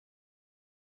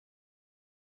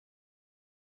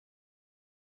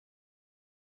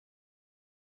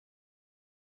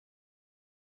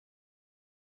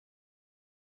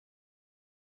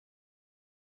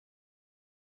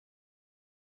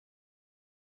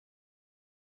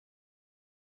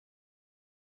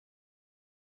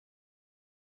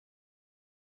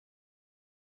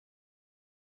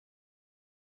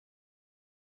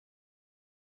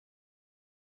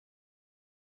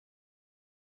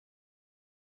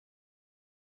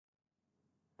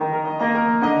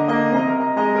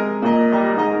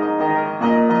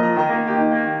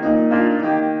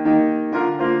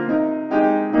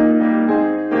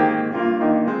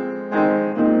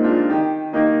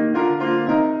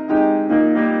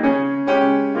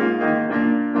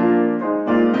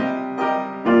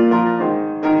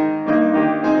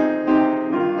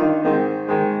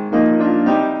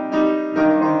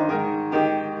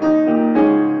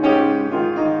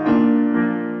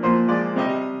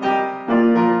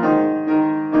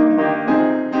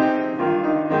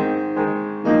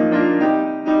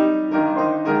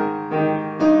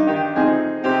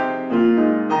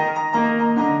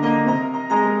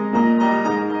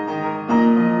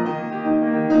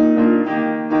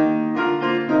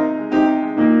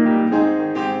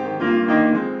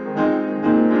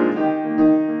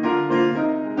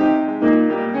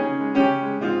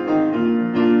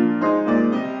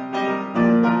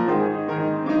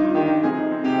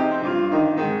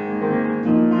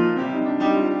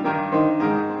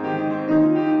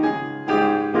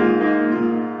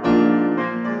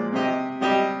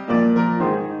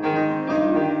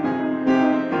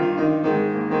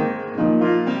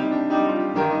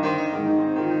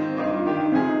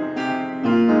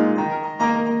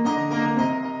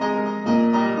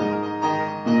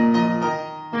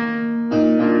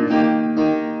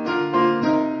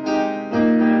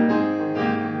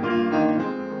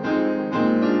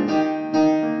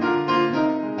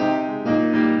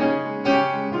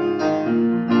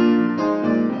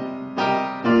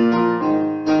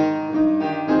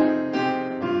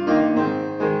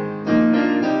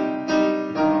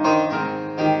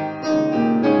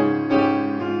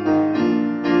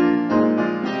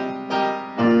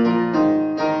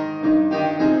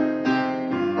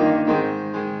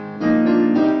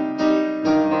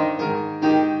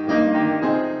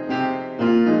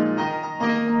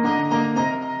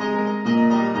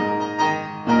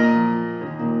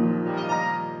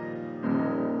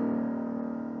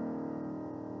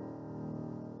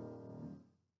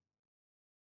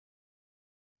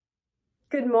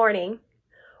morning.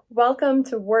 Welcome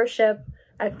to worship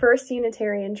at First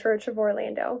Unitarian Church of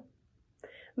Orlando.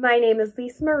 My name is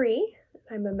Lisa Marie.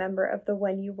 I'm a member of the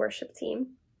When You Worship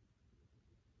team.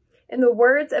 In the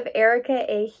words of Erica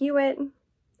A. Hewitt,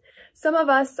 some of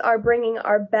us are bringing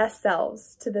our best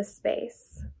selves to this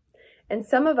space, and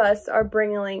some of us are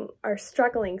bringing our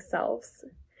struggling selves,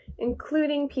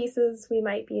 including pieces we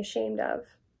might be ashamed of.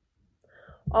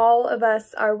 All of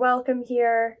us are welcome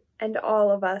here, and all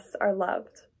of us are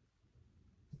loved.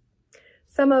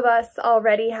 Some of us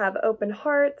already have open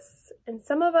hearts, and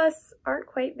some of us aren't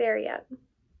quite there yet,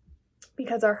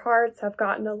 because our hearts have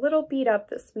gotten a little beat up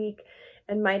this week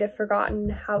and might have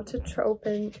forgotten how to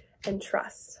open and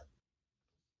trust.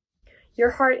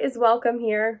 Your heart is welcome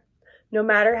here, no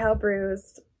matter how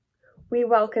bruised. We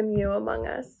welcome you among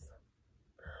us.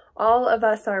 All of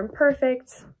us are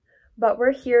imperfect, but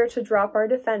we're here to drop our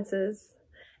defenses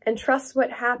and trust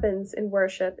what happens in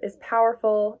worship is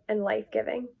powerful and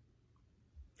life-giving.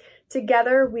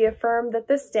 Together, we affirm that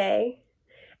this day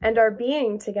and our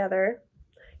being together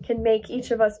can make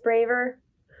each of us braver,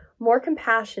 more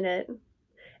compassionate,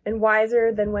 and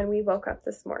wiser than when we woke up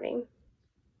this morning.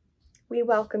 We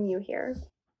welcome you here.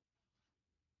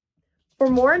 For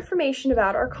more information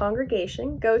about our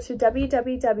congregation, go to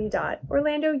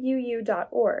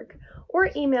www.orlandouu.org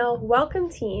or email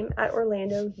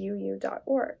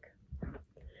WelcomeTeam@orlandouu.org.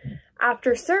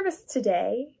 After service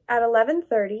today at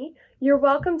 11:30, you're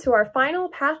welcome to our final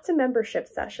Path to Membership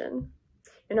session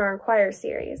in our Inquire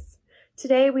series.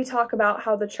 Today we talk about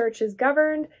how the church is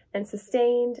governed and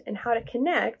sustained and how to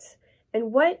connect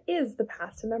and what is the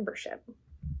path to membership.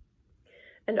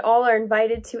 And all are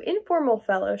invited to informal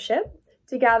fellowship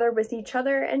to gather with each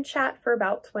other and chat for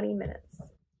about 20 minutes.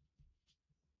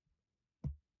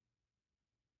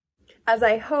 As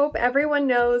I hope everyone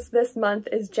knows, this month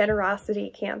is Generosity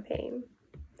Campaign.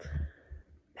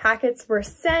 Packets were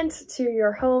sent to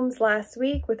your homes last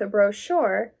week with a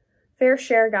brochure, fair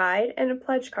share guide, and a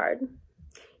pledge card.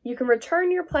 You can return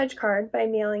your pledge card by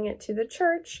mailing it to the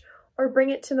church or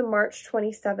bring it to the March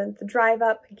 27th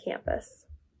drive-up campus.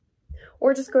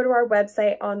 Or just go to our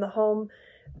website on the home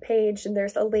page and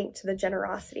there's a link to the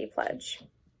Generosity Pledge.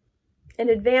 In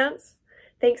advance,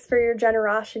 thanks for your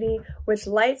generosity, which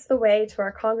lights the way to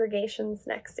our congregation's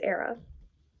next era.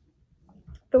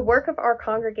 The work of our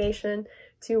congregation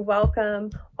to welcome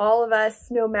all of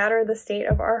us, no matter the state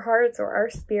of our hearts or our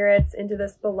spirits, into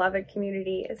this beloved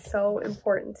community is so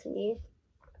important to me.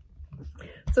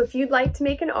 So if you'd like to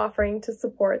make an offering to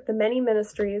support the many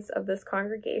ministries of this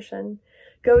congregation,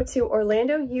 go to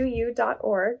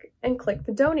orlandouu.org and click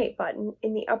the donate button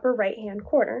in the upper right-hand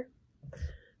corner.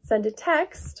 Send a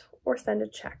text or send a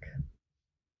check.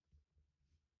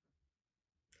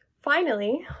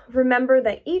 Finally, remember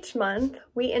that each month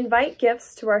we invite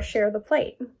gifts to our Share the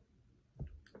Plate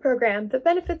program that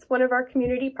benefits one of our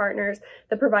community partners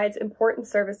that provides important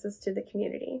services to the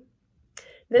community.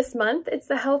 This month, it's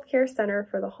the Healthcare Center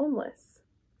for the Homeless.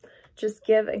 Just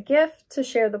give a gift to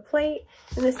Share the Plate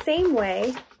in the same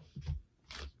way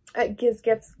it gives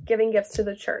giving gifts to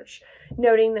the church,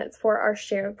 noting that it's for our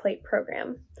Share the Plate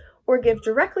program. Or give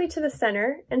directly to the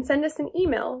center and send us an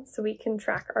email so we can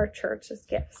track our church's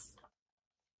gifts.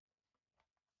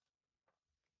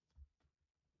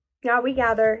 Now we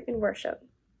gather in worship.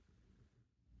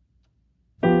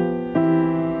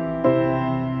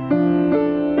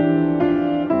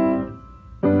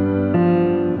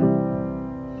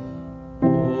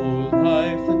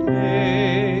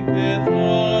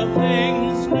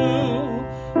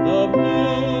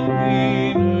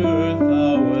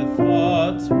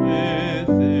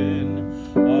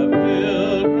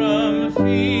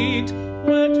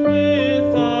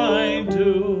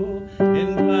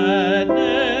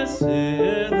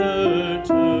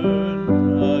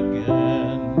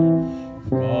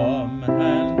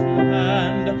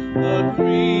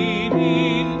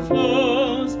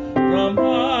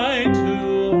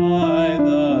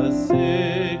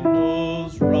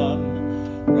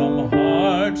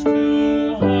 Heart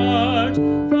to heart,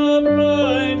 the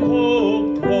bright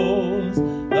hope grows.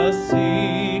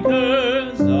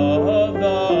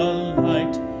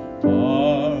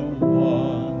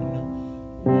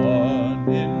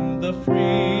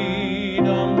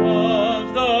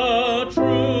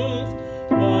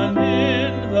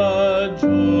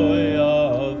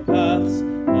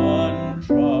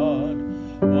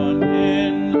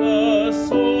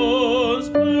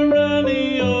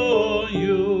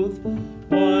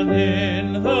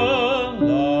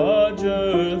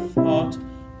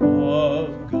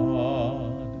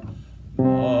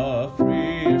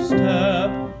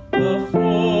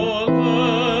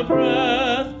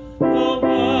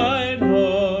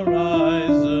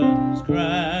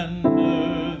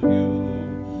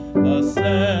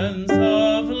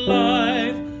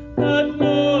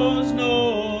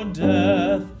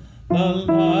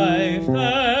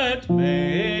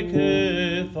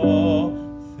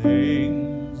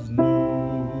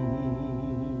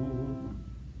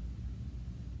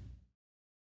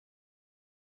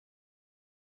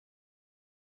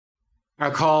 Our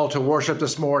call to worship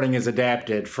this morning is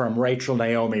adapted from Rachel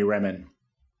Naomi Remen.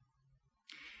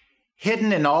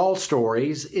 Hidden in all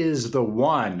stories is the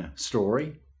one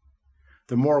story.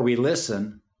 The more we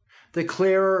listen, the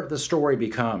clearer the story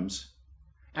becomes.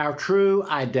 Our true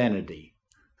identity,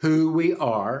 who we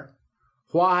are,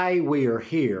 why we are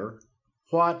here,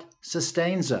 what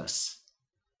sustains us,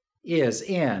 is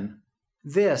in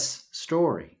this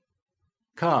story.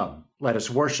 Come, let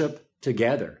us worship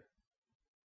together.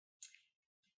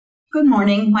 Good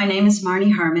morning. My name is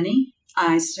Marnie Harmony.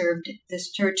 I served this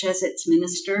church as its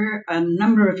minister a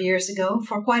number of years ago,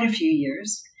 for quite a few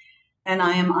years, and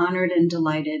I am honored and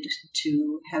delighted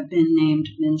to have been named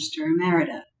Minister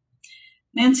Emerita.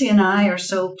 Nancy and I are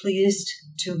so pleased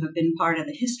to have been part of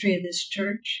the history of this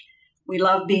church. We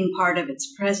love being part of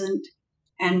its present,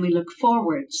 and we look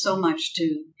forward so much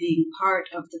to being part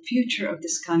of the future of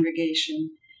this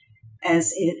congregation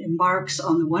as it embarks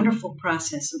on the wonderful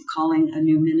process of calling a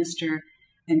new minister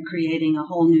and creating a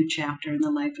whole new chapter in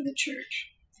the life of the church.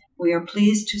 We are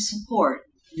pleased to support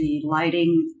the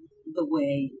Lighting the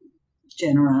Way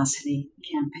Generosity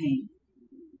campaign.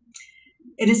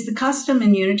 It is the custom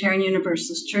in Unitarian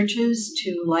Universalist churches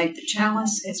to light the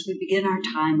chalice as we begin our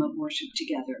time of worship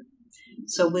together.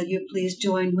 So will you please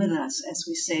join with us as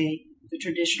we say the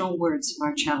traditional words of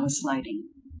our chalice lighting.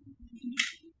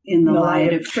 In the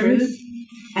light of truth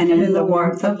and in the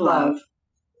warmth of love,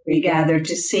 we gather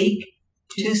to seek,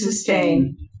 to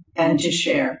sustain, and to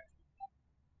share.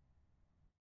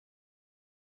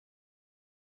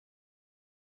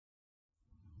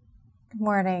 Good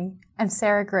morning. I'm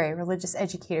Sarah Gray, religious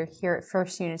educator here at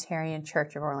First Unitarian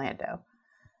Church of Orlando.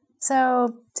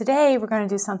 So today we're going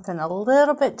to do something a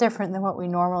little bit different than what we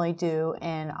normally do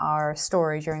in our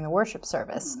story during the worship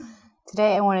service.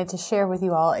 Today I wanted to share with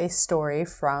you all a story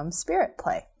from Spirit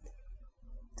Play.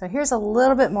 So here's a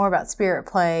little bit more about Spirit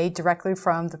Play directly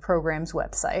from the program's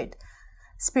website.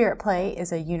 Spirit Play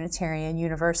is a Unitarian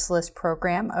Universalist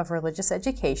program of religious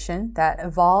education that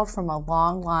evolved from a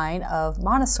long line of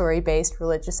Montessori-based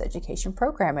religious education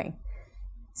programming.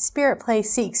 Spirit Play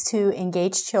seeks to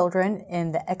engage children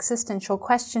in the existential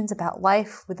questions about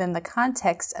life within the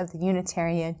context of the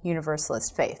Unitarian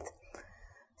Universalist faith.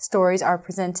 Stories are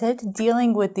presented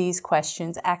dealing with these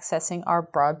questions, accessing our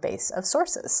broad base of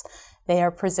sources. They are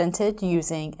presented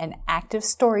using an active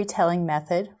storytelling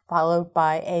method followed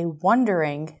by a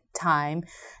wondering time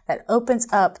that opens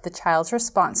up the child's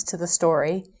response to the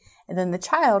story, and then the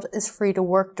child is free to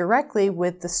work directly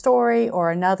with the story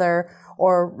or another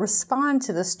or respond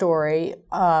to the story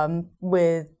and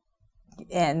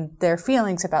their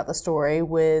feelings about the story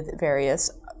with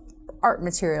various art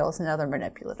materials and other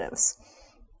manipulatives.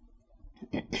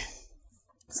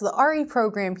 So the RE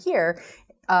program here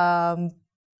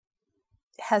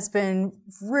has been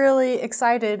really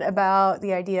excited about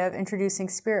the idea of introducing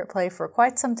Spirit Play for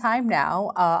quite some time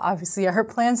now. Obviously, our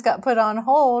plans got put on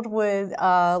hold with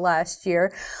last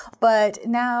year, but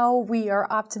now we are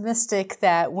optimistic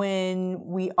that when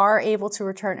we are able to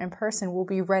return in person, we'll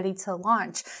be ready to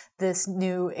launch this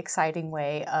new exciting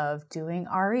way of doing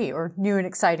RE, or new and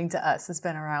exciting to us. It's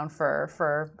been around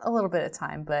for a little bit of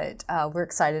time, but we're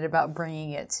excited about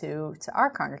bringing it to our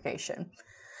congregation.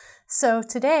 So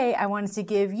today I wanted to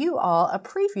give you all a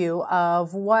preview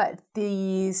of what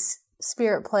these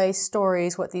Spirit Play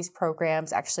stories, what these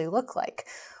programs actually look like.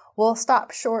 We'll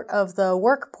stop short of the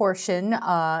work portion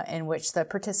in which the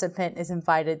participant is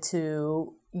invited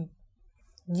to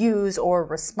use or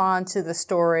respond to the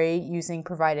story using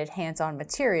provided hands-on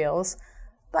materials,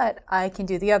 but I can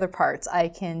do the other parts. I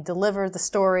can deliver the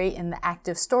story in the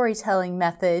active storytelling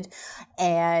method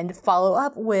and follow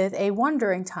up with a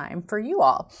wondering time for you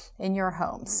all in your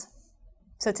homes.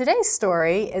 So today's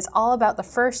story is all about the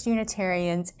first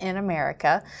Unitarians in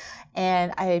America,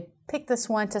 and I picked this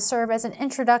one to serve as an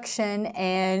introduction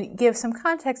and give some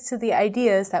context to the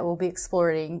ideas that we'll be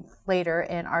exploring later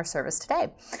in our service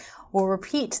today. We'll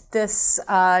repeat this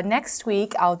next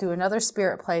week. I'll do another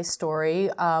Spirit Play story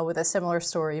with a similar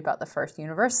story about the first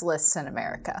Universalists in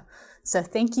America. So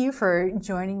thank you for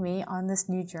joining me on this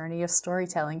new journey of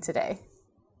storytelling today.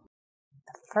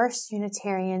 The First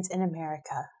Unitarians in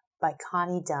America by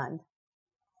Connie Dunn.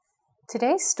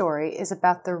 Today's story is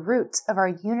about the roots of our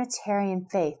Unitarian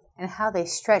faith and how they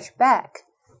stretch back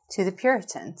to the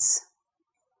Puritans.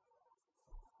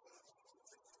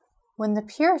 When the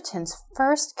Puritans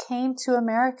first came to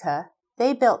America,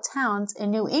 they built towns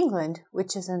in New England,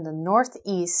 which is in the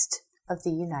northeast of the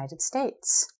United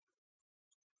States.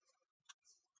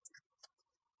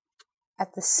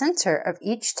 At the center of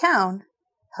each town,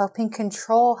 helping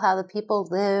control how the people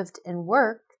lived and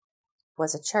worked,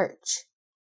 was a church.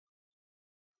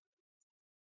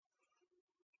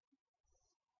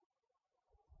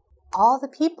 all the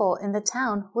people in the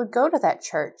town would go to that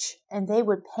church, and they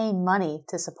would pay money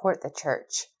to support the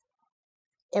church.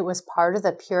 It was part of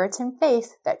the Puritan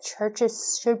faith that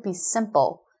churches should be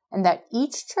simple, and that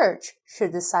each church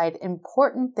should decide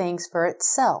important things for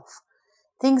itself.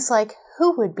 Things like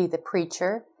who would be the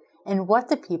preacher and what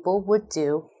the people would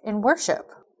do in worship.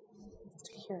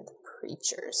 Here are the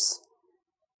preachers.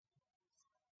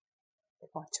 They're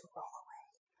going to roll away.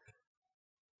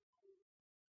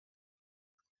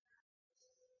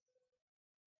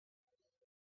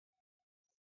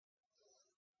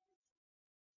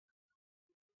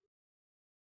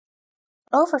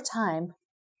 Over time,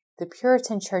 the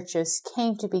Puritan churches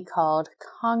came to be called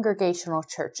congregational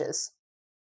churches.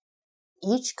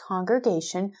 Each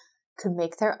congregation could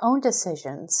make their own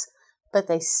decisions, but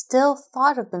they still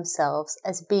thought of themselves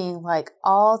as being like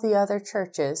all the other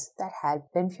churches that had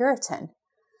been Puritan.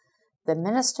 The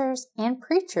ministers and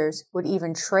preachers would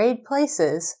even trade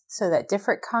places so that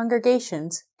different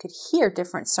congregations could hear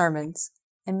different sermons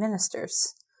and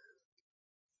ministers.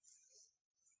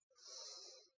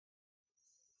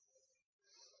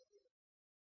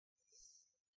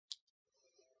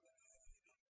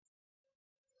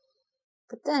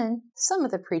 But then some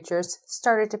of the preachers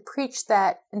started to preach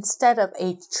that instead of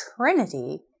a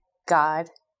Trinity, God,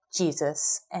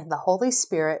 Jesus, and the Holy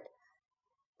Spirit,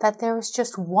 that there was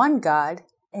just one God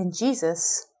and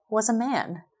Jesus was a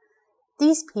man.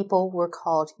 These people were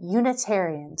called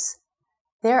Unitarians.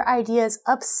 Their ideas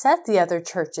upset the other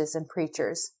churches and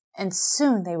preachers, and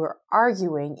soon they were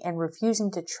arguing and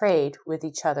refusing to trade with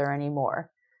each other anymore.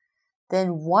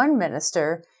 Then one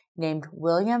minister named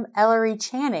William Ellery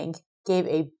Channing gave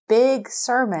a big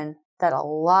sermon that a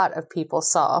lot of people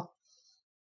saw.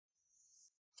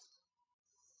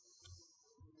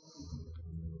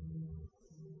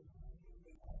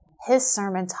 His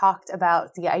sermon talked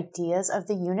about the ideas of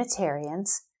the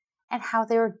Unitarians and how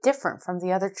they were different from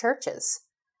the other churches.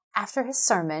 After his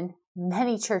sermon,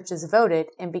 many churches voted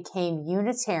and became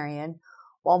Unitarian,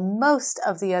 while most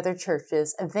of the other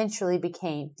churches eventually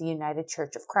became the United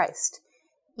Church of Christ.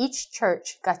 Each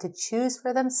church got to choose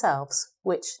for themselves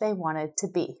which they wanted to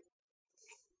be.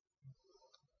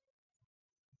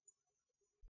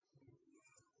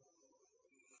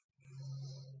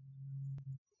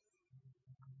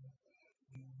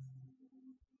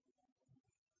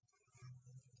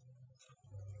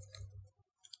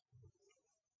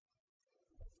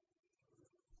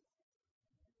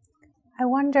 I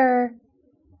wonder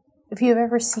if you've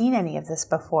ever seen any of this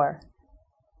before.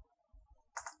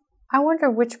 I wonder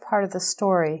which part of the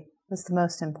story was the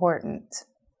most important.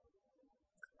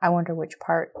 I wonder which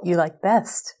part you like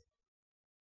best.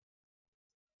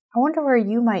 I wonder where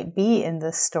you might be in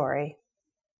this story.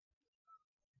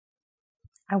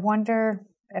 I wonder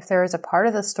if there is a part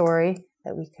of the story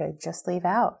that we could just leave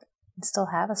out and still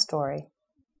have a story.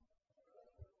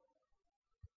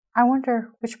 I wonder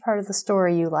which part of the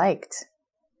story you liked.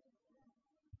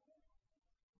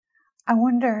 I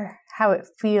wonder how it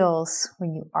feels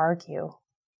when you argue.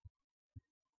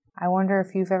 I wonder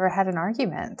if you've ever had an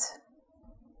argument.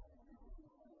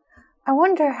 I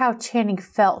wonder how Channing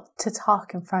felt to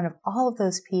talk in front of all of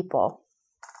those people.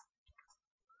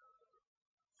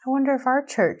 I wonder if our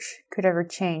church could ever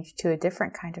change to a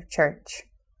different kind of church.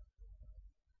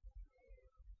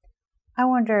 I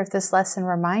wonder if this lesson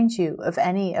reminds you of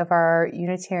any of our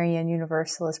Unitarian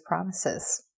Universalist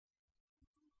promises.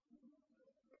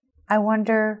 I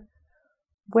wonder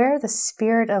where the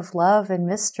spirit of love and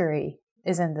mystery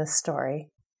is in this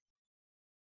story.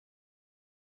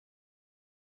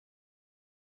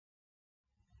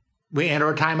 We enter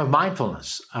a time of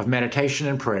mindfulness, of meditation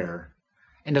and prayer.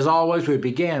 And as always, we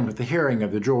begin with the hearing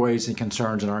of the joys and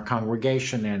concerns in our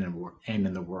congregation and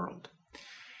in the world.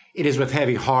 It is with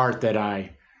heavy heart that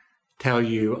I tell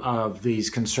you of these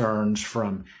concerns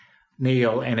from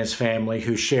Neil and his family,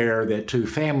 who share that 2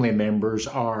 family members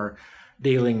are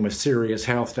dealing with serious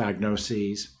health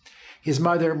diagnoses. His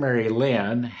mother, Mary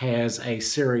Lynn, has a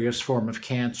serious form of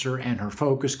cancer, and her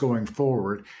focus going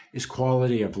forward is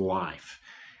quality of life.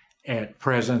 At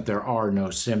present, there are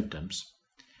no symptoms.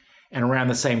 And around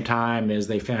the same time as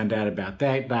they found out about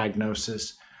that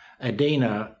diagnosis,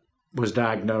 Adina was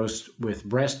diagnosed with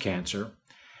breast cancer.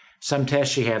 Some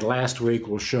tests she had last week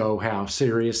will show how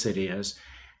serious it is,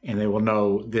 and they will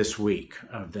know this week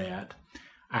of that.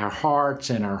 Our hearts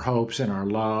and our hopes and our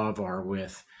love are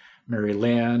with Mary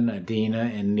Lynn,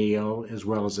 Adina, and Neil, as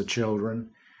well as the children.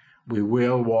 We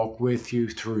will walk with you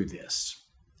through this.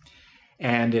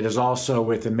 And it is also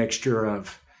with a mixture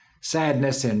of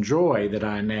sadness and joy that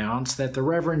I announce that the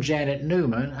Reverend Janet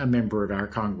Newman, a member of our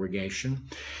congregation,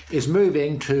 is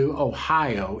moving to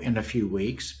Ohio in a few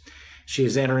weeks. She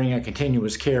is entering a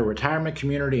continuous care retirement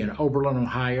community in Oberlin,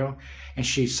 Ohio, and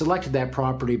she selected that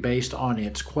property based on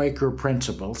its Quaker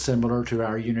principles, similar to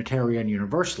our Unitarian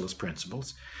Universalist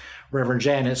principles. Reverend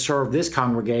Janet served this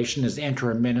congregation as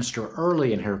interim minister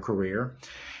early in her career,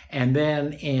 and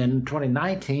then in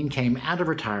 2019 came out of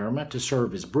retirement to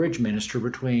serve as bridge minister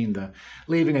between the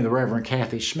leaving of the Reverend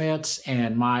Kathy Schmitz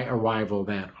and my arrival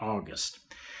that August.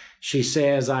 She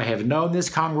says, "I have known this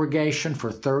congregation for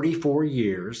 34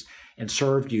 years and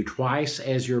served you twice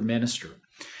as your minister.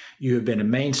 You have been a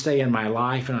mainstay in my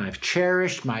life, and I've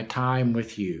cherished my time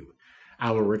with you.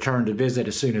 I will return to visit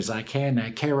as soon as I can. I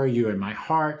carry you in my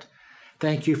heart.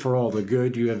 Thank you for all the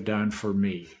good you have done for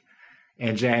me."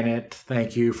 And Janet,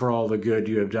 thank you for all the good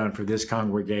you have done for this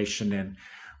congregation. And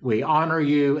we honor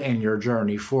you and your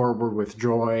journey forward with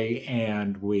joy,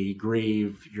 and we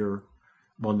grieve you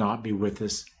will not be with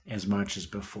us as much as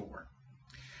before.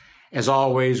 As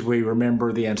always, we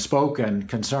remember the unspoken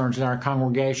concerns in our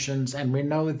congregations, and we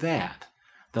know that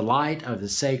the light of the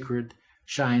sacred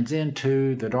shines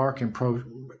into the darkened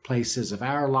places of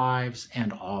our lives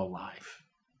and all life.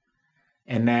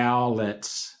 And now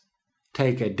let's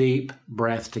take a deep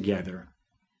breath together.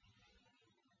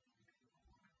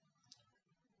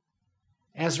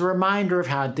 As a reminder of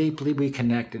how deeply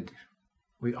connected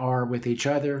we are with each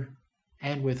other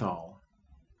and with all.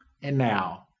 And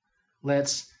now,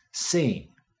 let's sing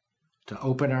to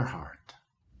open our heart.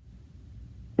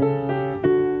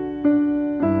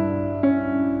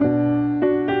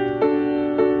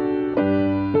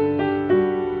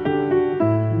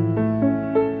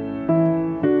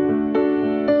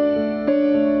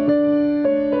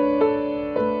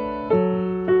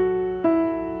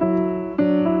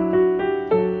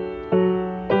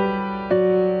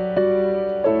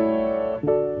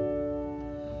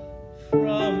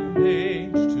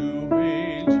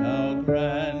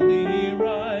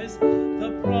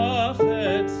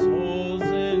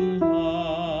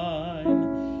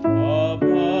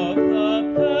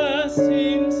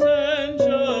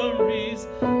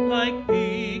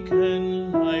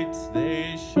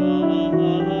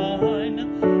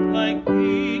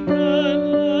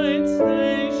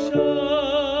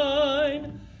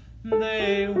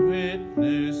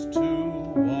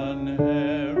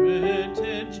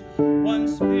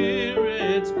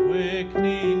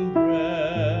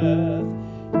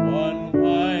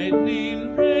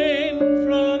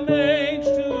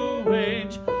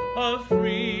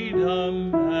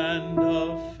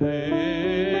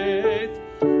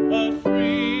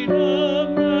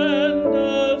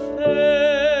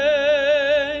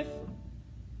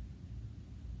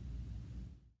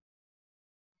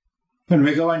 When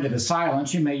we go into the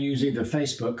silence, you may use either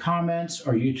Facebook comments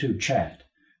or YouTube chat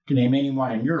to name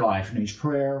anyone in your life who needs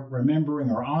prayer,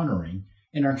 remembering, or honoring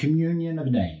in our communion of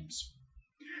names.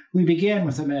 We begin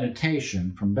with a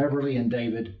meditation from Beverly and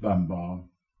David Bumbaugh.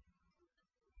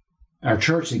 Our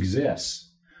church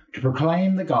exists to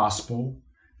proclaim the gospel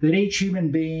that each human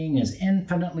being is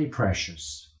infinitely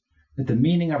precious, that the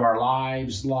meaning of our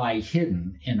lives lie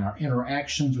hidden in our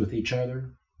interactions with each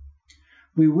other.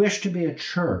 We wish to be a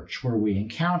church where we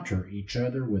encounter each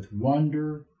other with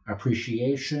wonder,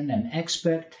 appreciation, and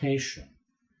expectation,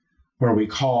 where we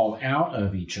call out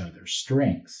of each other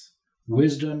strength,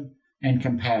 wisdom, and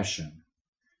compassion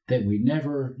that we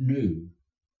never knew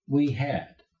we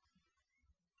had.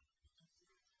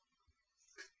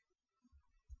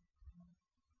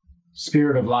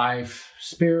 Spirit of life,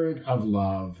 Spirit of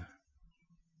love,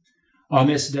 on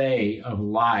this day of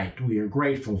light, we are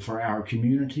grateful for our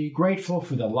community, grateful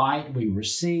for the light we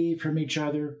receive from each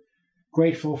other,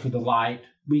 grateful for the light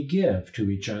we give to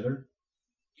each other.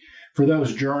 For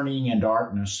those journeying in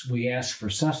darkness, we ask for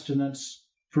sustenance,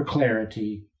 for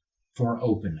clarity, for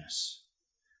openness.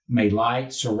 May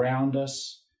light surround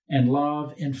us and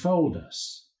love enfold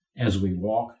us as we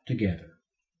walk together.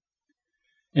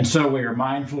 And so we are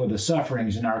mindful of the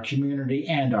sufferings in our community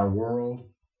and our world.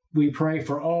 We pray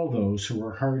for all those who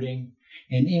are hurting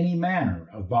in any manner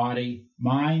of body,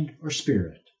 mind, or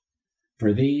spirit.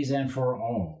 For these and for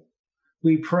all,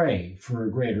 we pray for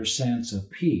a greater sense of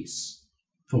peace,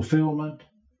 fulfillment,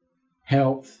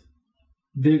 health,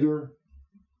 vigor,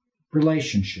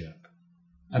 relationship,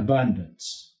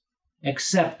 abundance,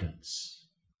 acceptance,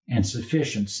 and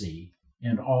sufficiency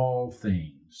in all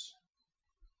things.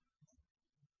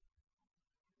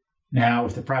 Now,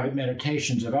 with the private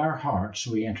meditations of our hearts,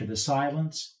 we enter the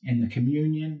silence and the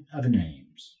communion of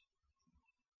names.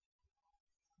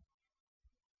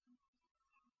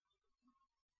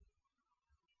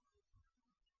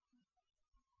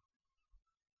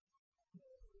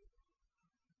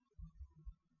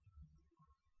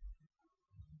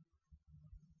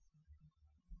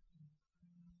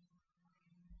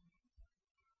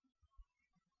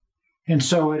 And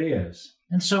so it is.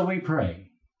 And so we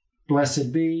pray.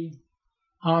 Blessed be.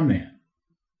 Amen.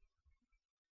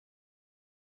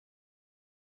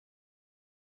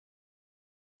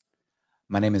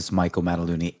 My name is Michael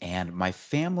Mataluni, and my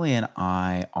family and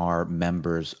I are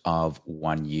members of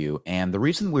 1U. And the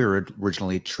reason we were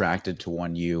originally attracted to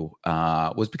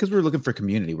 1U was because we were looking for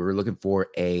community. We were looking for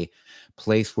a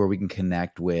place where we can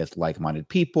connect with like-minded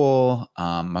people.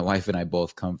 My wife and I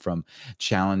both come from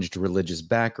challenged religious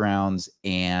backgrounds,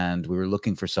 and we were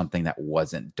looking for something that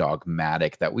wasn't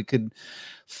dogmatic, that we could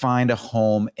find a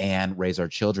home and raise our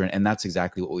children. And that's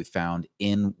exactly what we found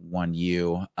in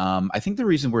 1U. I think the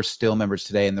reason we're still members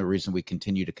today, and the reason we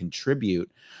continue to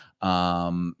contribute,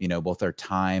 both our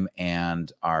time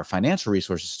and our financial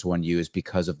resources to 1U, is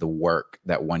because of the work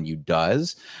that 1U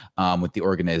does with the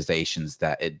organizations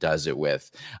that it does it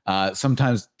with.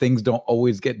 Sometimes things don't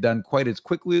always get done quite as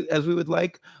quickly as we would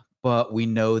like, but we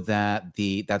know that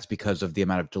that's because of the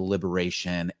amount of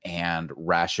deliberation and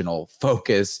rational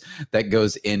focus that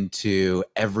goes into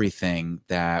everything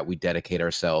that we dedicate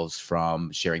ourselves,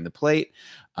 from sharing the plate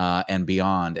and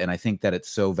beyond. And I think that it's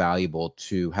so valuable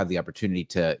to have the opportunity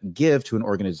to give to an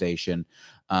organization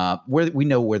where we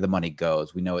know where the money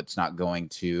goes. We know it's not going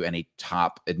to any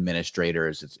top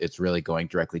administrators. It's really going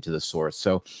directly to the source.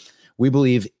 So we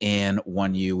believe in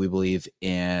 1U. We believe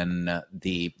in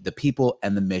the people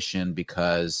and the mission,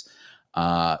 because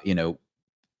the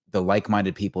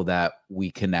like-minded people that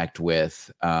we connect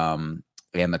with and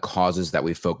the causes that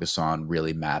we focus on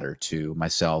really matter to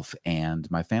myself and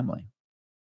my family.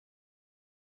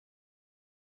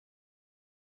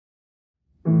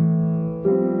 Welcome,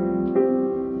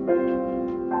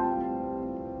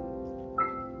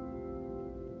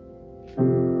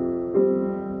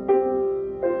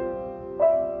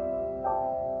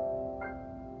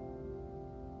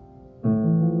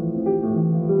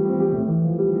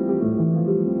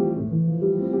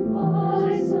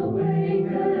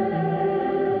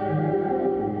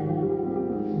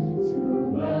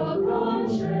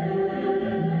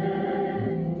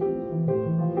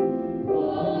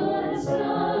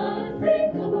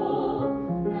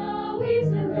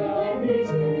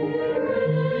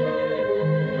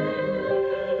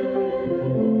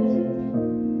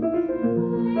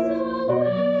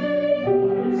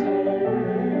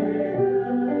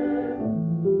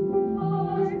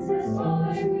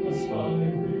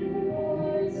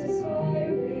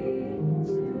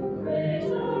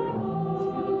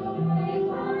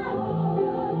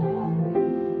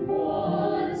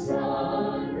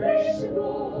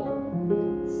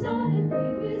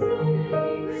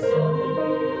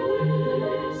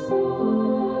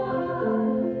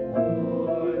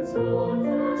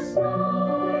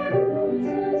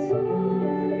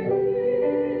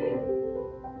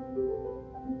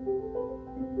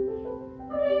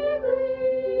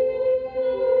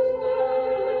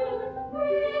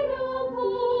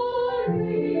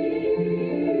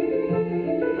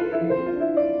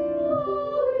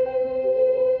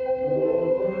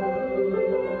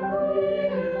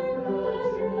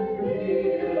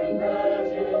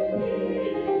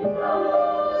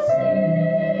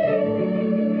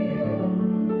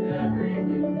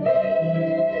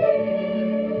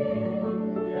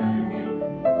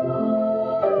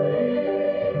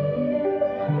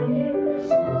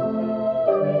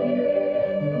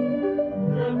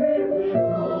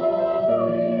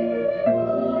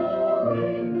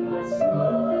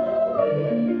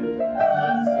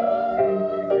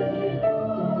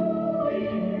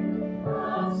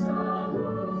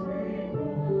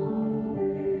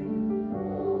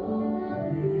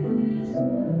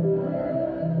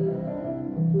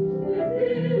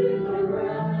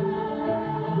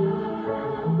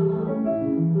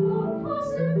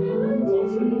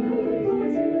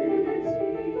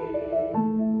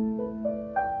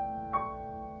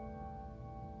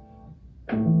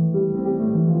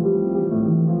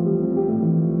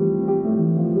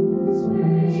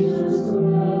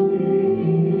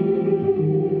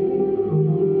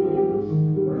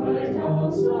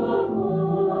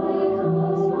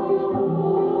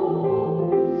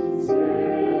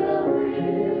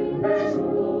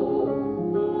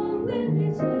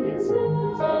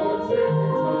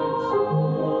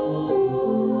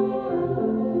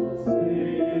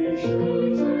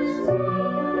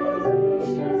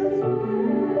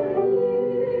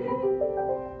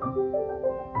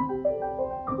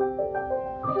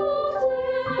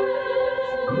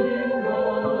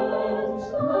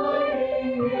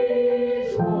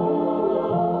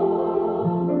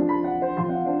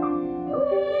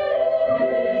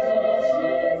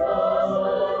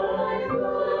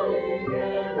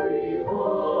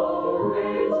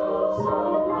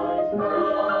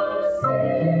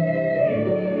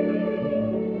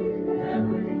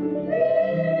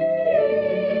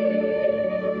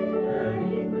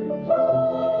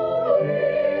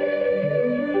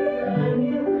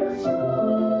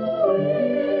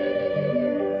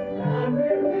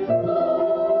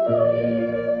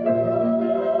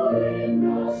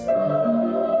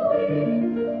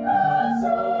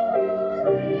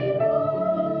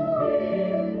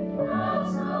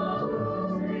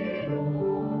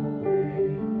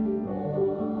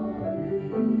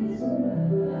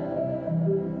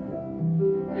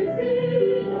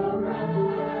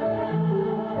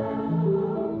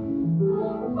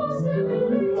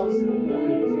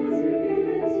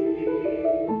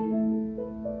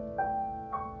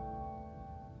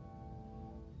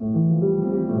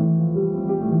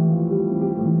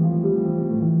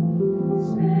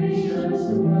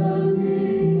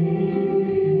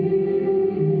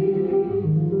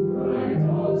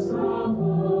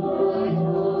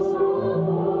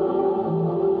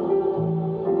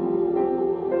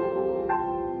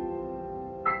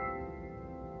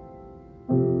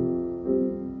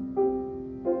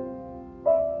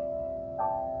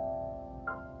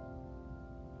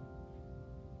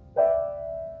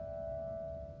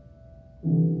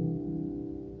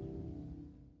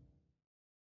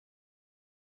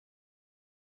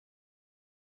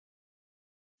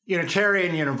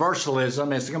 Unitarian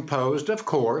Universalism is composed, of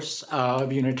course,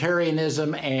 of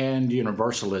Unitarianism and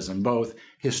Universalism, both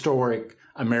historic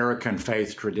American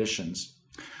faith traditions.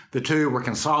 The two were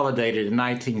consolidated in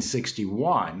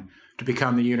 1961 to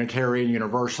become the Unitarian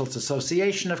Universalist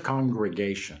Association of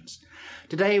Congregations.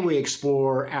 Today we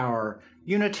explore our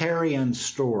Unitarian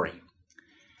story.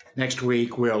 Next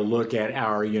week we'll look at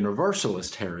our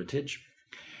Universalist heritage.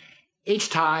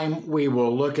 Each time we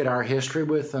will look at our history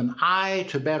with an eye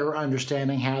to better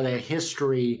understanding how that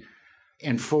history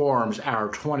informs our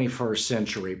 21st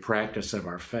century practice of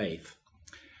our faith.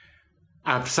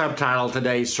 I've subtitled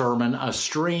today's sermon, A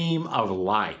Stream of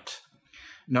Light.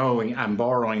 Knowing I'm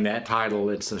borrowing that title,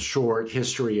 it's a short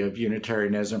history of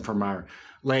Unitarianism from our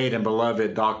late and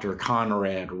beloved Dr.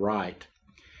 Conrad Wright.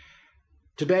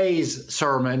 Today's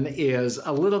sermon is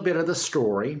a little bit of the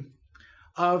story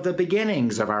of the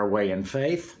beginnings of our way in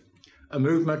faith, a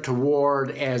movement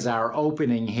toward, as our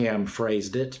opening hymn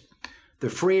phrased it, the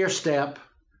freer step,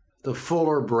 the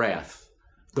fuller breath,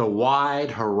 the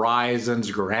wide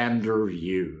horizon's grander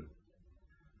view.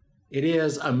 It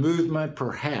is a movement,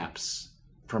 perhaps,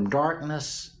 from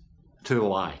darkness to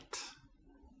light.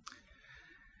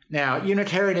 Now,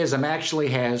 Unitarianism actually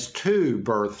has two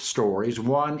birth stories.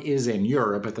 One is in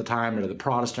Europe at the time of the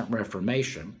Protestant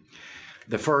Reformation.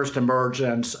 The first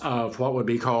emergence of what would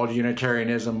be called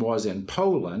Unitarianism was in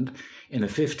Poland in the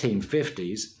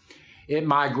 1550s. It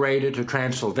migrated to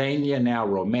Transylvania, now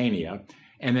Romania,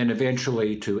 and then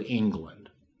eventually to England.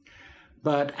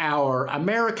 But our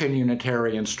American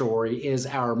Unitarian story is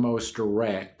our most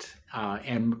direct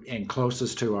and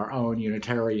closest to our own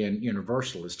Unitarian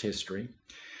Universalist history.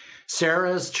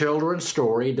 Sarah's children's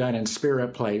story, done in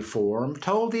spirit play form,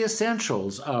 told the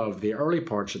essentials of the early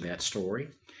parts of that story.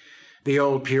 The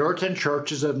old Puritan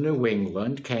churches of New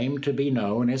England came to be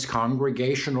known as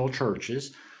congregational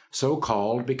churches, so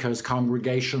called because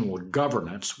congregational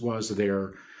governance was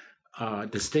their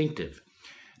distinctive.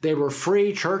 They were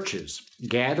free churches,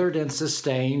 gathered and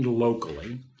sustained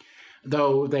locally.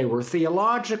 Though they were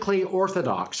theologically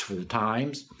orthodox for the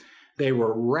times, they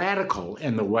were radical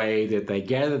in the way that they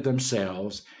gathered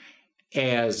themselves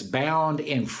as bound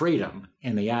in freedom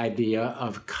in the idea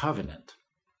of covenant.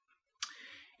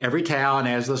 Every town,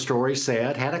 as the story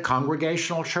said, had a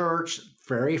congregational church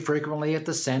very frequently at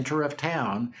the center of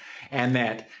town, and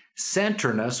that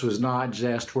centerness was not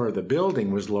just where the building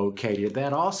was located.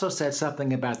 That also said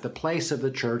something about the place of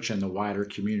the church in the wider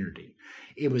community.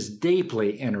 It was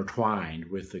deeply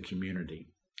intertwined with the community.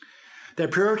 The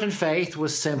Puritan faith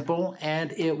was simple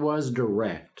and it was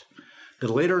direct.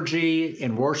 The liturgy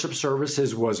in worship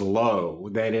services was low.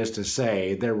 That is to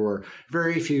say, there were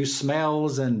very few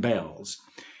smells and bells.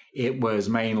 It was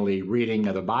mainly reading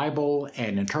of the Bible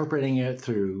and interpreting it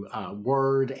through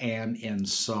word and in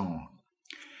song.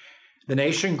 The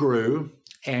nation grew,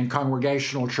 and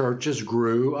congregational churches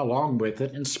grew along with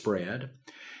it and spread.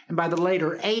 And by the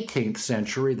later 18th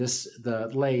century,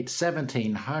 the late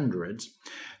 1700s,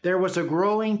 there was a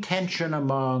growing tension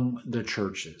among the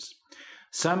churches.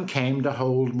 Some came to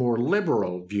hold more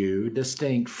liberal view,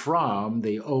 distinct from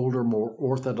the older, more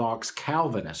orthodox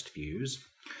Calvinist views.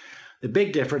 The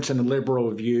big difference in the liberal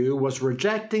view was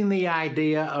rejecting the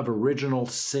idea of original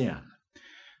sin.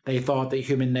 They thought that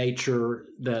human nature,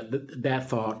 that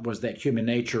thought was that human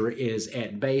nature is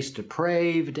at base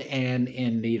depraved and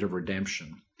in need of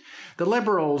redemption. The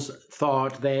liberals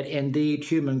thought that indeed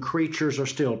human creatures are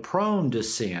still prone to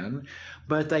sin,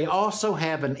 but they also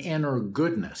have an inner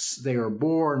goodness. They are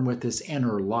born with this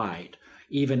inner light,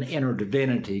 even inner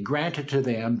divinity, granted to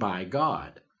them by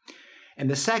God. And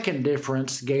the second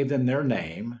difference gave them their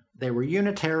name. They were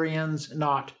Unitarians,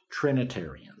 not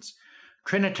Trinitarians.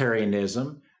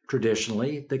 Trinitarianism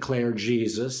traditionally declared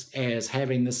Jesus as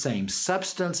having the same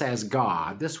substance as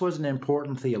God. This was an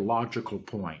important theological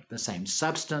point, the same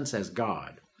substance as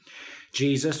God.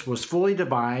 Jesus was fully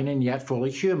divine and yet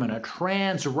fully human, a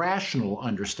trans-rational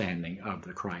understanding of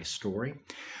the Christ story,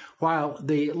 while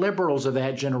the liberals of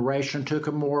that generation took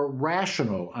a more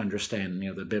rational understanding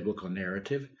of the biblical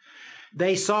narrative.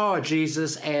 They saw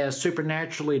Jesus as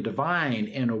supernaturally divine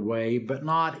in a way, but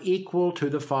not equal to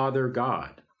the Father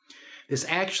God. This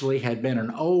actually had been an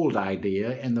old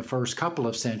idea in the first couple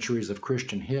of centuries of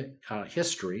Christian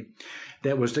history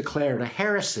that was declared a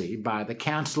heresy by the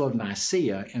Council of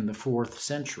Nicaea in the 4th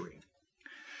century.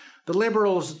 The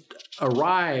liberals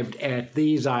arrived at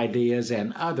these ideas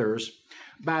and others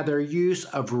by their use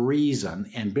of reason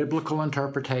in biblical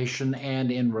interpretation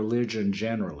and in religion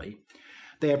generally.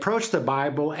 They approached the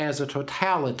Bible as a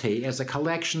totality, as a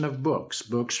collection of books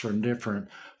from different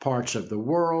parts of the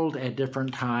world at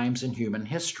different times in human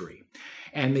history.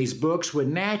 and these books would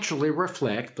naturally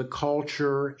reflect the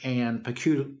culture and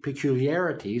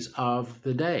peculiarities of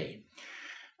the day.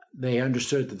 They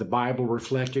understood that the Bible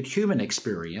reflected human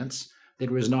experience, that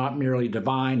it was not merely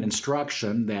divine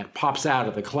instruction that pops out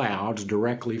of the clouds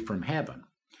directly from heaven.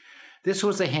 This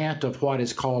was a hint of what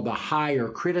is called the higher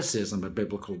criticism of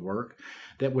biblical work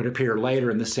that would appear later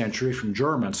in the century from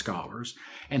German scholars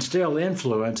and still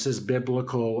influences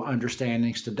biblical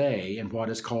understandings today in what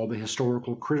is called the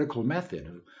historical critical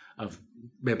method of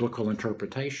biblical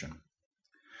interpretation.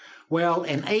 Well,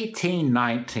 in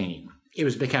 1819, it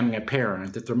was becoming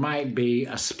apparent that there might be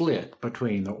a split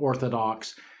between the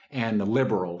Orthodox and the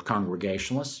liberal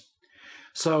Congregationalists.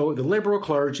 So the liberal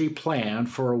clergy planned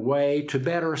for a way to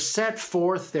better set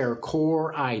forth their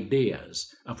core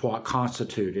ideas of what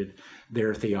constituted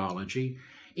their theology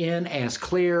in as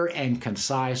clear and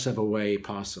concise of a way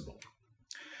possible.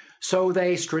 So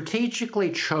they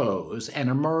strategically chose an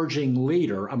emerging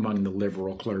leader among the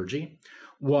liberal clergy,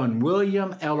 one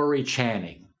William Ellery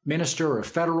Channing, minister of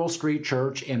Federal Street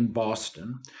Church in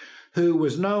Boston, who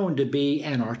was known to be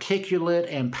an articulate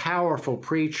and powerful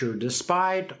preacher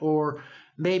despite, or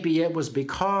maybe it was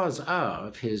because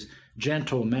of, his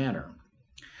gentle manner.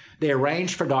 They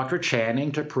arranged for Dr.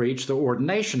 Channing to preach the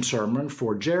ordination sermon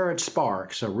for Jared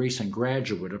Sparks, a recent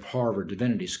graduate of Harvard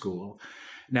Divinity School.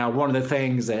 Now, one of the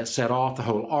things that set off the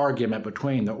whole argument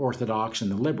between the Orthodox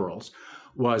and the liberals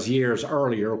was years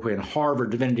earlier when Harvard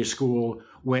Divinity School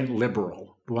went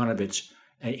liberal. One of its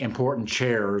important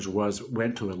chairs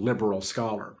went to a liberal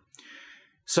scholar.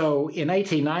 So in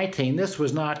 1819, this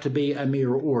was not to be a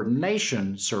mere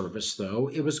ordination service, though.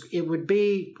 It would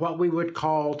be what we would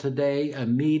call today a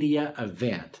media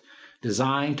event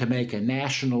designed to make a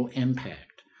national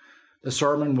impact. The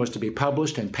sermon was to be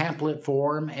published in pamphlet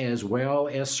form as well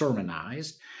as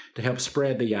sermonized to help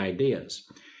spread the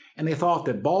ideas. And they thought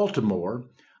that Baltimore,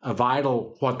 a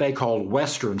vital, what they called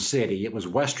Western city, it was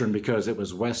Western because it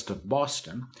was west of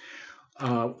Boston,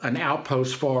 an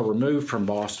outpost far removed from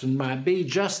Boston, might be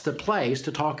just the place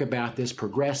to talk about this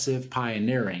progressive,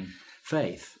 pioneering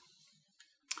faith.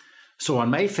 So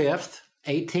on May 5th,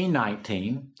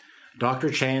 1819, Dr.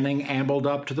 Channing ambled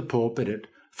up to the pulpit at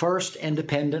First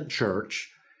Independent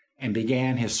Church and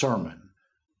began his sermon.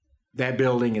 That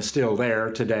building is still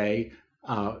there today,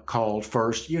 called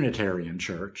First Unitarian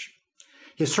Church.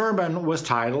 His sermon was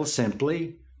titled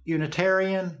simply,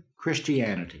 Unitarian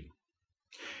Christianity.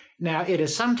 Now, it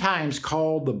is sometimes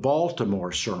called the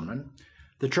Baltimore Sermon.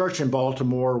 The church in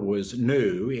Baltimore was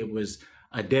new. It was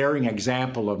a daring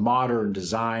example of modern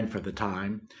design for the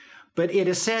time, but it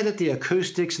is said that the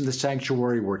acoustics in the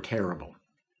sanctuary were terrible.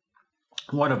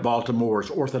 One of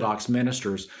Baltimore's Orthodox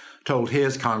ministers told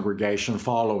his congregation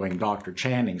following Dr.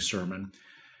 Channing's sermon,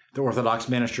 the Orthodox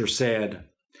minister said,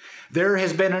 "There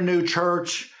has been a new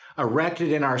church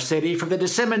erected in our city for the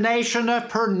dissemination of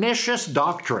pernicious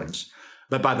doctrines,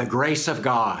 but by the grace of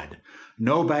God,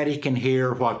 nobody can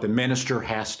hear what the minister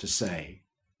has to say."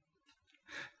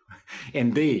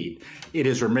 Indeed, it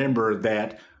is remembered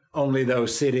that only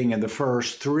those sitting in the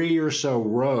first 3 or so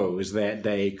rows that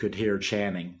day could hear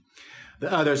Channing.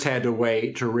 The others had to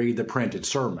wait to read the printed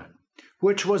sermon,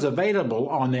 which was available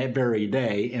on that very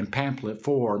day in pamphlet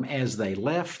form as they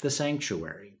left the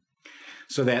sanctuary.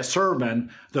 So that sermon,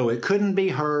 though it couldn't be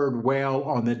heard well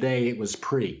on the day it was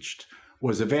preached,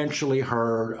 was eventually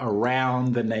heard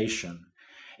around the nation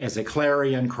as a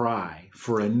clarion cry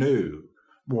for a new,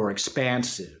 more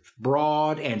expansive,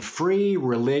 broad, and free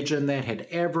religion that had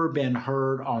ever been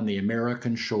heard on the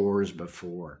American shores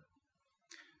before.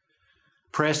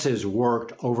 Presses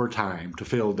worked overtime to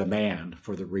fill demand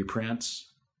for the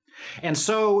reprints. And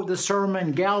so the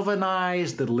sermon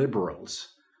galvanized the liberals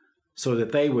so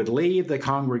that they would leave the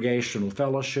Congregational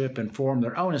Fellowship and form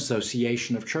their own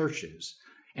association of churches.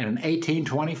 And in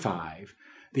 1825,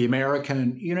 the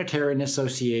American Unitarian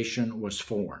Association was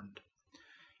formed.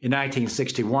 In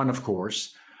 1961, of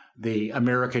course, the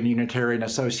American Unitarian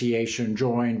Association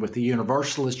joined with the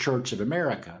Universalist Church of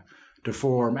America to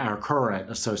form our current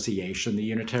association, the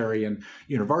Unitarian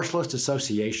Universalist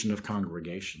Association of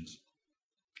Congregations.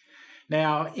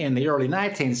 Now, in the early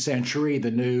 19th century,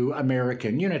 the new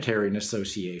American Unitarian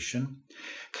Association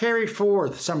carried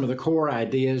forth some of the core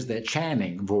ideas that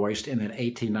Channing voiced in that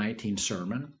 1819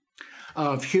 sermon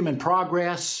of human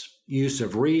progress, use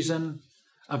of reason,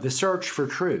 of the search for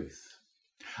truth,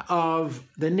 of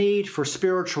the need for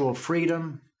spiritual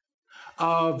freedom,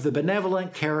 of the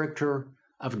benevolent character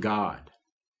of God.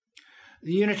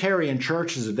 The Unitarian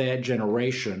churches of that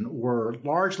generation were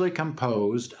largely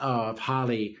composed of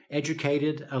highly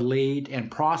educated, elite,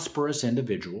 and prosperous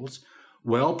individuals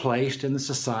well placed in the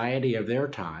society of their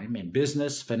time, in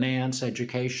business, finance,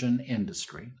 education,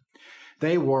 industry.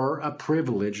 They were a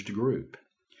privileged group.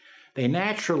 They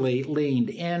naturally leaned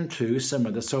into some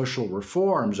of the social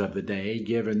reforms of the day,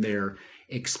 given their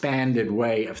expanded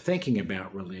way of thinking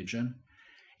about religion,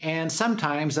 and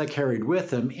sometimes they carried with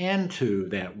them into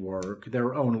that work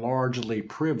their own largely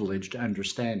privileged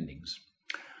understandings.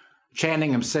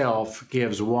 Channing himself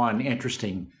gives one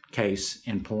interesting case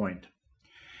in point.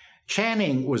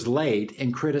 Channing was late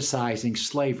in criticizing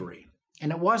slavery,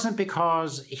 and it wasn't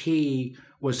because he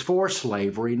was for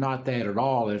slavery, not that at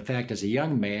all. In fact, as a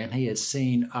young man, he had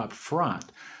seen up front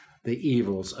the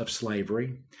evils of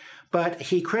slavery, but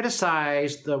he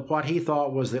criticized what he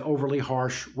thought was the overly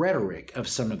harsh rhetoric of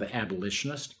some of the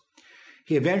abolitionists.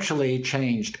 He eventually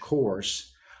changed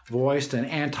course, voiced an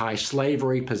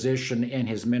anti-slavery position in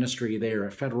his ministry there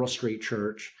at Federal Street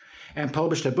Church, and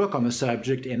published a book on the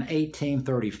subject in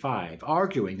 1835,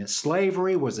 arguing that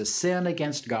slavery was a sin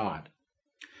against God.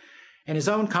 And his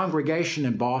own congregation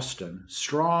in Boston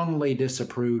strongly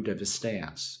disapproved of his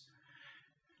stance.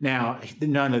 Now,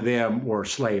 none of them were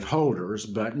slaveholders,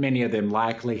 but many of them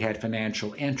likely had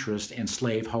financial interest in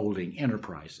slaveholding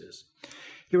enterprises.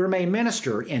 He remained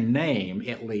minister in name,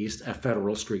 at least, of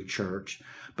Federal Street Church,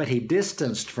 but he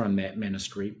distanced from that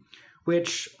ministry,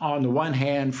 which on the one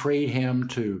hand freed him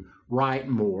to write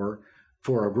more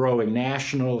for a growing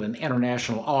national and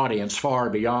international audience far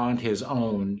beyond his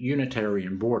own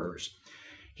Unitarian borders.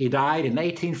 He died in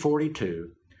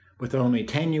 1842 with only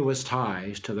tenuous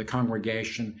ties to the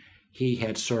congregation he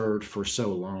had served for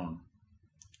so long.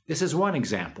 This is one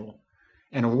example,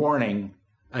 and a warning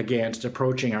against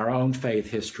approaching our own faith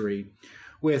history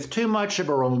with too much of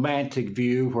a romantic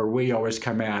view where we always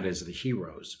come out as the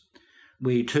heroes.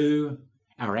 We too,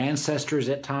 our ancestors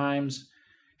at times,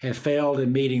 have failed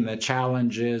in meeting the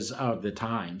challenges of the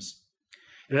times.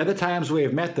 At other times we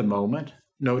have met the moment.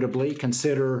 Notably,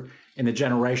 consider in the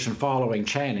generation following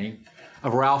Channing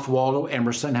of Ralph Waldo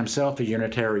Emerson, himself a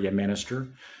Unitarian minister,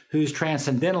 whose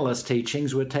transcendentalist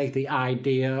teachings would take the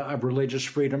idea of religious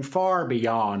freedom far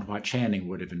beyond what Channing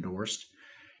would have endorsed.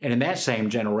 And in that same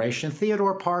generation,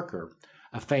 Theodore Parker,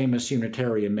 a famous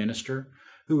Unitarian minister,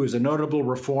 who was a notable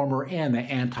reformer in the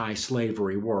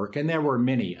anti-slavery work, and there were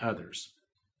many others.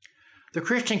 The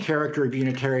Christian character of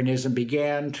Unitarianism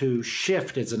began to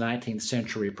shift as the 19th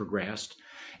century progressed,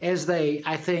 as they,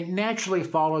 I think, naturally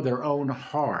followed their own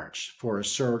hearts for a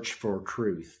search for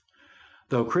truth.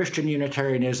 Though Christian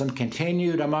Unitarianism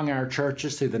continued among our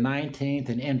churches through the 19th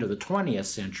and into the 20th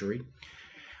century,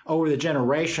 over the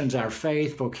generations our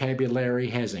faith vocabulary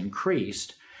has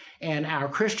increased, and our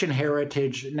Christian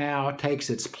heritage now takes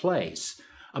its place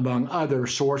among other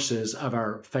sources of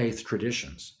our faith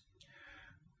traditions.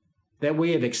 That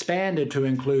we have expanded to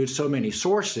include so many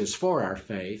sources for our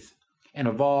faith and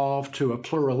evolved to a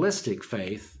pluralistic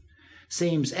faith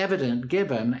seems evident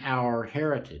given our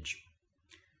heritage.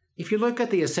 If you look at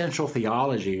the essential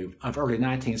theology of early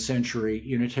 19th century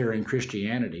Unitarian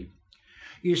Christianity,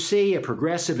 you see a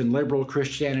progressive and liberal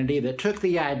Christianity that took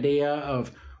the idea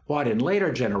of what in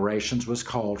later generations was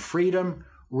called freedom,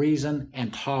 reason,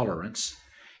 and tolerance,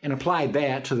 and applied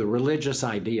that to the religious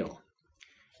ideal.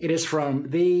 It is from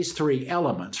these three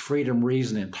elements, freedom,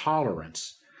 reason, and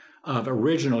tolerance, of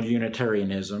original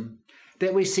Unitarianism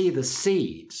that we see the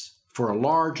seeds for a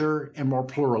larger and more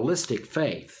pluralistic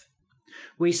faith.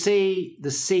 We see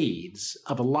the seeds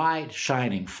of a light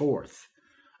shining forth,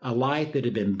 a light that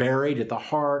had been buried at the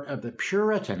heart of the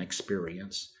Puritan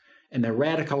experience and the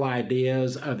radical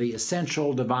ideas of the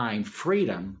essential divine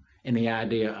freedom and the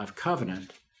idea of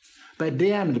covenant, but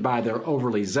dimmed by their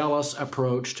overly zealous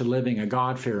approach to living a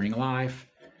God-fearing life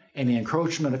and the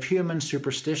encroachment of human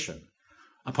superstition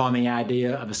upon the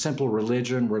idea of a simple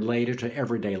religion related to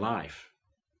everyday life.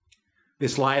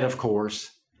 This light, of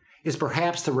course, is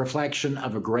perhaps the reflection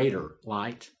of a greater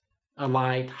light, a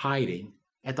light hiding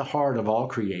at the heart of all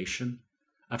creation,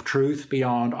 of truth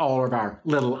beyond all of our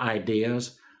little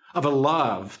ideas, of a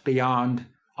love beyond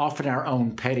often our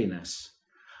own pettiness,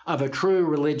 of a true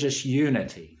religious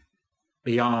unity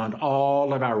beyond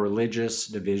all of our religious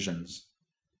divisions.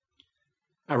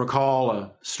 I recall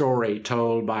a story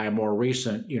told by a more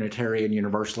recent Unitarian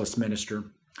Universalist minister,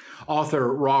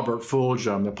 author Robert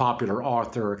Fulghum, the popular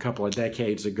author a couple of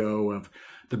decades ago of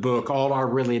the book, All I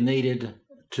Really Needed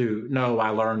to Know I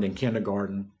Learned in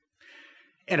Kindergarten.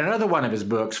 In another one of his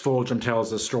books, Fulghum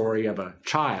tells the story of a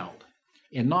child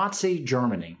in Nazi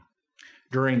Germany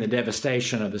during the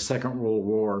devastation of the Second World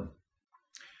War.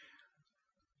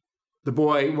 The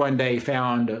boy one day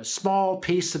found a small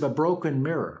piece of a broken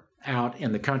mirror out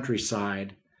in the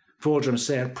countryside. Fulghum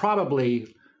said,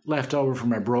 probably left over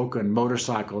from a broken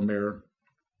motorcycle mirror.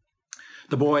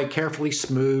 The boy carefully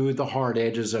smoothed the hard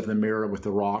edges of the mirror with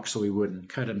the rock so he wouldn't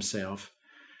cut himself.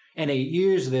 And he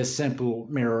used this simple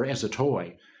mirror as a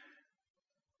toy.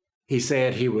 He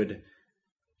said he would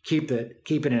keep it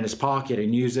in his pocket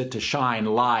and use it to shine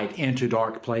light into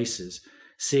dark places,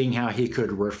 seeing how he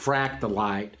could refract the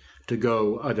light to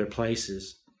go other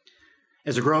places.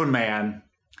 As a grown man,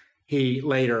 he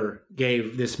later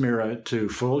gave this mirror to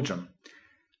Fulgham,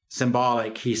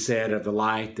 symbolic, he said, of the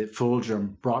light that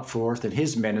Fulgham brought forth in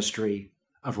his ministry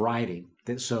of writing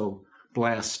that so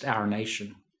blessed our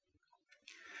nation.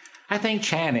 I think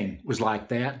Channing was like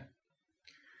that.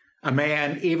 A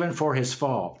man, even for his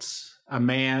faults, a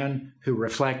man who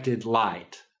reflected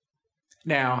light.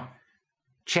 Now,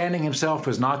 Channing himself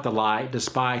was not the light,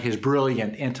 despite his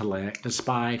brilliant intellect,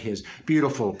 despite his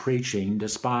beautiful preaching,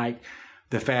 despite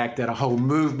the fact that a whole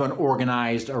movement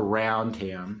organized around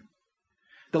him.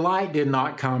 The light did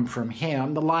not come from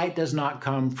him. The light does not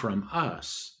come from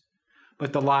us.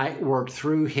 But the light worked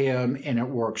through him, and it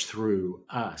works through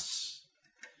us,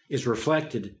 is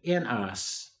reflected in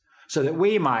us, so that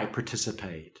we might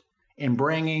participate in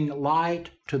bringing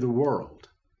light to the world,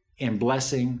 in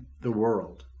blessing the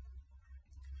world.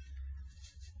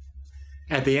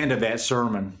 At the end of that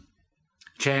sermon,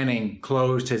 Channing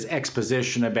closed his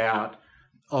exposition about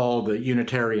all the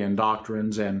Unitarian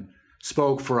doctrines and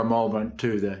spoke for a moment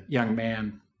to the young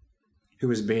man who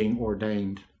was being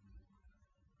ordained.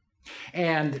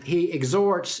 And he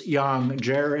exhorts young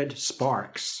Jared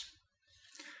Sparks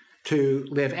to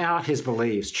live out his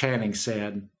beliefs. Channing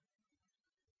said,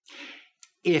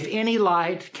 "If any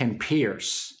light can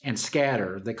pierce and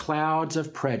scatter the clouds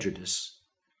of prejudice,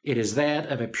 it is that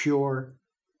of a pure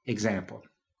example.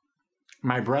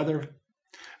 My brother,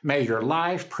 may your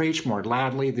life preach more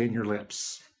loudly than your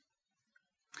lips."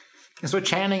 And so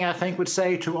Channing, I think, would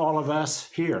say to all of us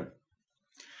here,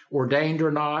 ordained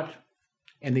or not,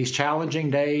 in these challenging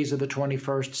days of the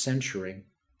 21st century,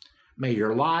 may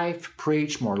your life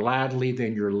preach more loudly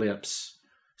than your lips,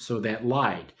 so that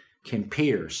light can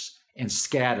pierce and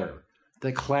scatter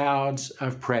the clouds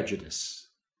of prejudice,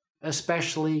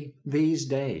 especially these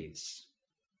days.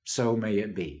 So may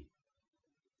it be.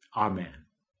 Amen.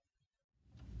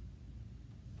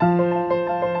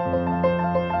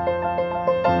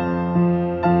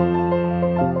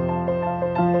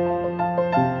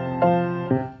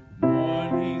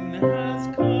 Morning has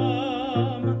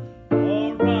come,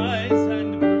 arise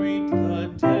and greet the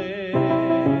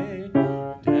day.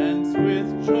 Dance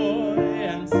with joy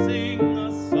and sing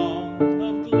a song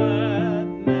of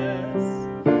gladness.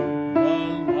 The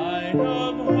light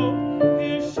of hope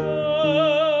here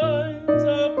shines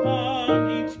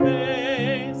upon each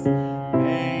face.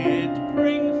 May it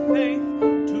bring faith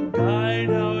to guide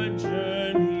our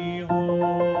journey home.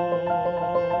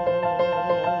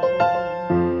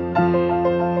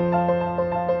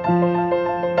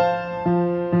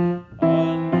 A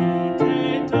new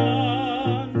day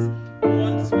dawns,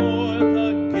 once more the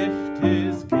gift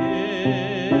is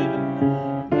given.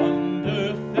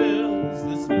 Wonder fills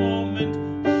this moment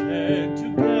shared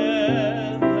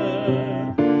together.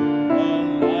 The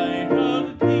light of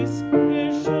peace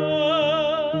here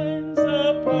shines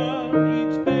upon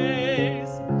each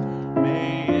face.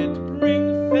 May it bring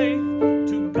faith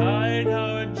to guide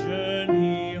our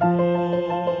journey home.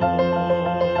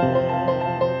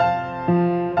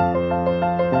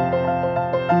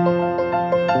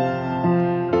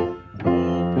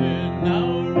 Open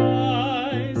our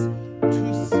eyes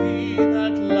to see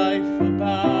that life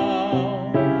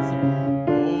abounds.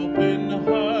 Open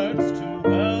hearts to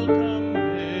welcome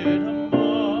it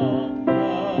among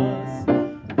us.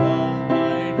 The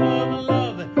light of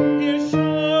love here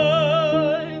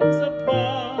shines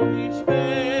upon each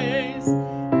face.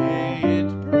 May it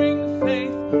bring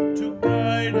faith to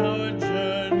guide our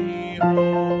journey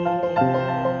home.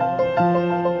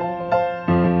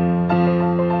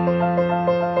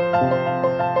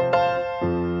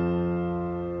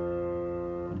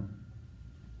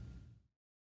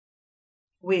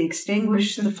 We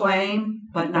extinguish the flame,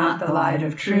 but not the light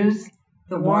of truth,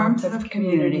 the warmth of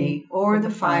community, or the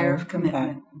fire of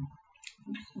commitment.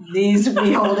 These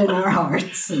we hold in our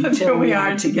hearts until we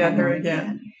are together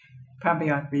again. Probably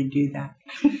ought to redo that.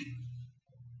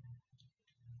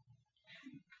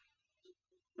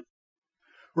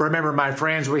 Remember, my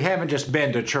friends, we haven't just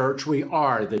been to church, we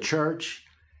are the church.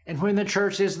 And when the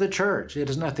church is the church, it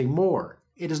is nothing more,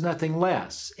 it is nothing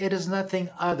less, it is nothing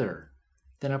other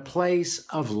than a place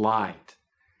of light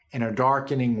in a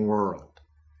darkening world.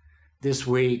 This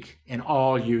week, in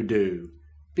all you do,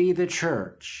 be the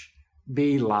church,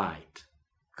 be light.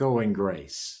 Go in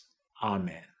grace.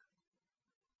 Amen.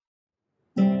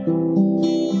 Spirit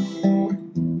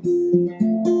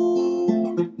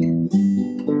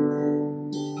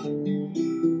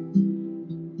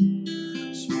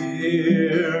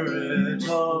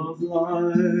of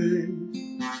life,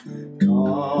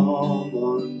 come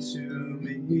unto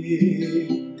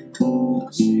me.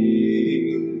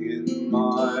 Sing in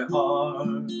my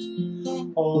heart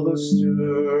all the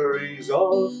stirrings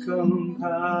of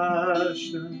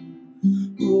compassion.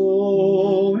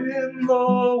 Blow in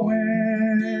the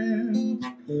wind,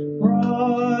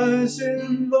 rise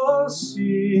in the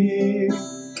sea,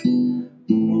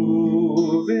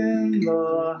 move in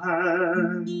the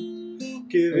hand,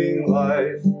 giving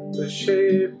life the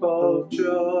shape of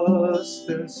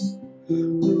justice.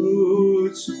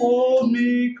 Roots hold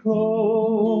me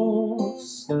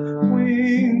close,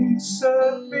 wings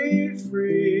set me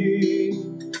free.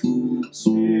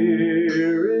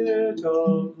 Spirit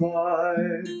of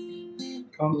life,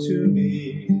 come to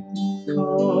me.